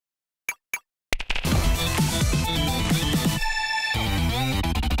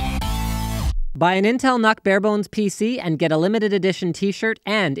Buy an Intel NUC Barebones PC and get a limited edition t-shirt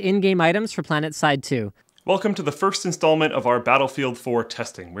and in-game items for PlanetSide 2. Welcome to the first installment of our Battlefield 4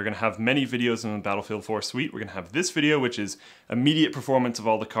 testing. We're going to have many videos in the Battlefield 4 suite. We're going to have this video, which is immediate performance of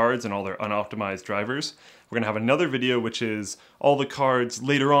all the cards and all their unoptimized drivers. We're going to have another video, which is all the cards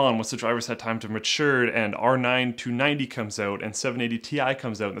later on once the drivers had time to mature and R9 290 comes out and 780 Ti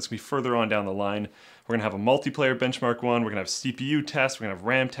comes out, and that's going to be further on down the line. We're going to have a multiplayer benchmark one, we're going to have CPU tests, we're going to have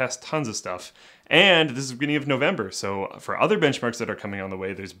RAM tests, tons of stuff. And this is the beginning of November, so for other benchmarks that are coming on the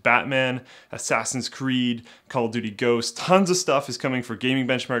way, there's Batman, Assassin's Creed, Call of Duty Ghosts, tons of stuff is coming for gaming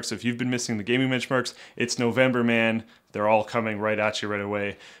benchmarks. So if you've been missing the gaming benchmarks, it's November, man. They're all coming right at you right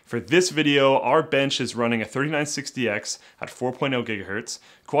away. For this video, our bench is running a 3960X at 4.0 GHz,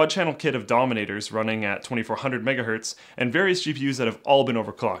 quad channel kit of Dominators running at 2400 MHz, and various GPUs that have all been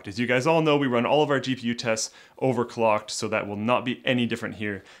overclocked. As you guys all know, we run all of our GPU tests overclocked, so that will not be any different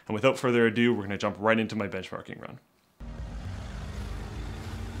here. And without further ado, we're going to jump right into my benchmarking run.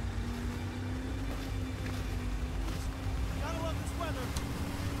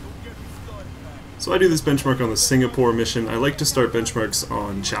 So I do this benchmark on the Singapore mission. I like to start benchmarks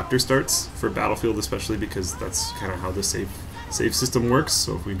on chapter starts for Battlefield, especially because that's kind of how the save system works.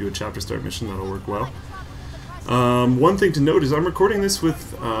 So if we do a chapter start mission, that'll work well. One thing to note is I'm recording this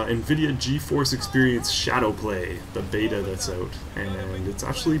with NVIDIA GeForce Experience Shadowplay, the beta that's out, and it's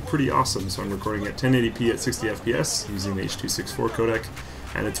actually pretty awesome. So I'm recording at 1080p at 60 FPS using the H.264 codec,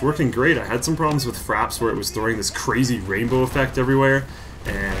 and it's working great. I had some problems with Fraps where it was throwing this crazy rainbow effect everywhere,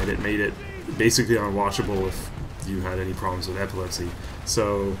 and it made it basically unwatchable if you had any problems with epilepsy.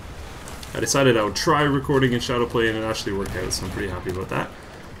 So I decided I would try recording in Shadowplay, and it actually worked out, so I'm pretty happy about that.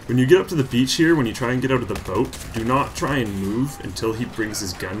 When you get up to the beach here, when you try and get out of the boat, do not try and move until he brings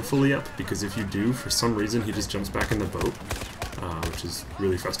his gun fully up, because if you do, for some reason, he just jumps back in the boat, which is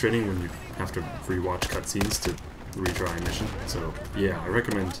really frustrating when you have to rewatch cutscenes to retry a mission. So yeah, I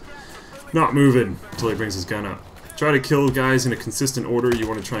recommend not moving until he brings his gun up. Try to kill guys in a consistent order. You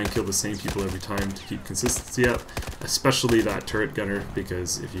want to try and kill the same people every time to keep consistency up, especially that turret gunner,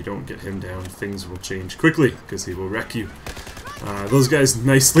 because if you don't get him down, things will change quickly, because he will wreck you. Those guys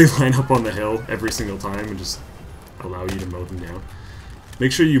nicely line up on the hill every single time and just allow you to mow them down.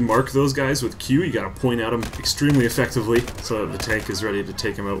 Make sure you mark those guys with Q. You gotta point at them extremely effectively so that the tank is ready to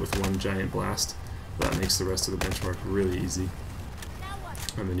take them out with one giant blast. That makes the rest of the benchmark really easy.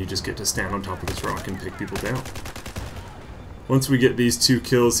 And then you just get to stand on top of this rock and pick people down. Once we get these 2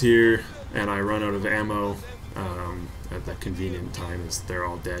 kills here, and I run out of ammo at that convenient time as they're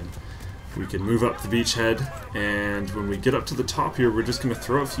all dead, we can move up the beachhead, and when we get up to the top here, we're just going to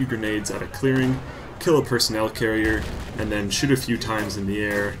throw a few grenades at a clearing, kill a personnel carrier, and then shoot a few times in the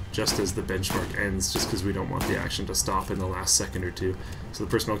air just as the benchmark ends, just because we don't want the action to stop in the last second or two. So the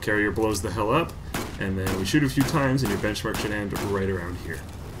personnel carrier blows the hell up, and then we shoot a few times, and your benchmark should end right around here.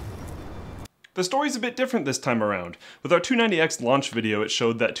 The story's a bit different this time around. With our 290X launch video, it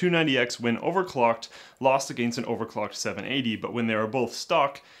showed that 290X, when overclocked, lost against an overclocked 780, but when they were both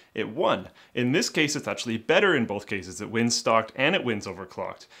stock, it won. In this case, it's actually better in both cases. It wins stocked and it wins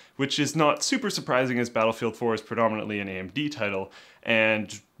overclocked, which is not super surprising as Battlefield 4 is predominantly an AMD title,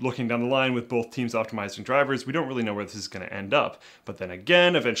 and looking down the line with both teams optimizing drivers, we don't really know where this is going to end up. But then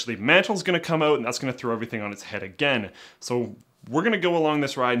again, eventually Mantle's going to come out, and that's going to throw everything on its head again. So we're going to go along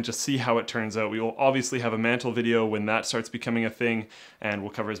this ride and just see how it turns out. We will obviously have a Mantle video when that starts becoming a thing, and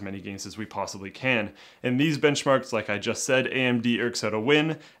we'll cover as many games as we possibly can. In these benchmarks, like I just said, AMD irks out a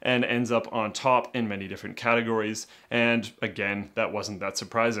win and ends up on top in many different categories, and again, that wasn't that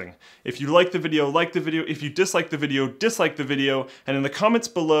surprising. If you like the video, like the video. If you dislike the video, dislike the video. And in the comments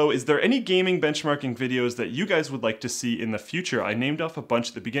below, is there any gaming benchmarking videos that you guys would like to see in the future? I named off a bunch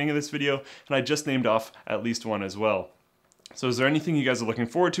at the beginning of this video, and I just named off at least one as well. So is there anything you guys are looking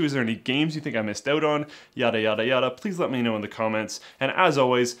forward to? Is there any games you think I missed out on? Yada yada yada. Please let me know in the comments. And as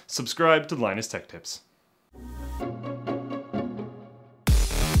always, subscribe to Linus Tech Tips.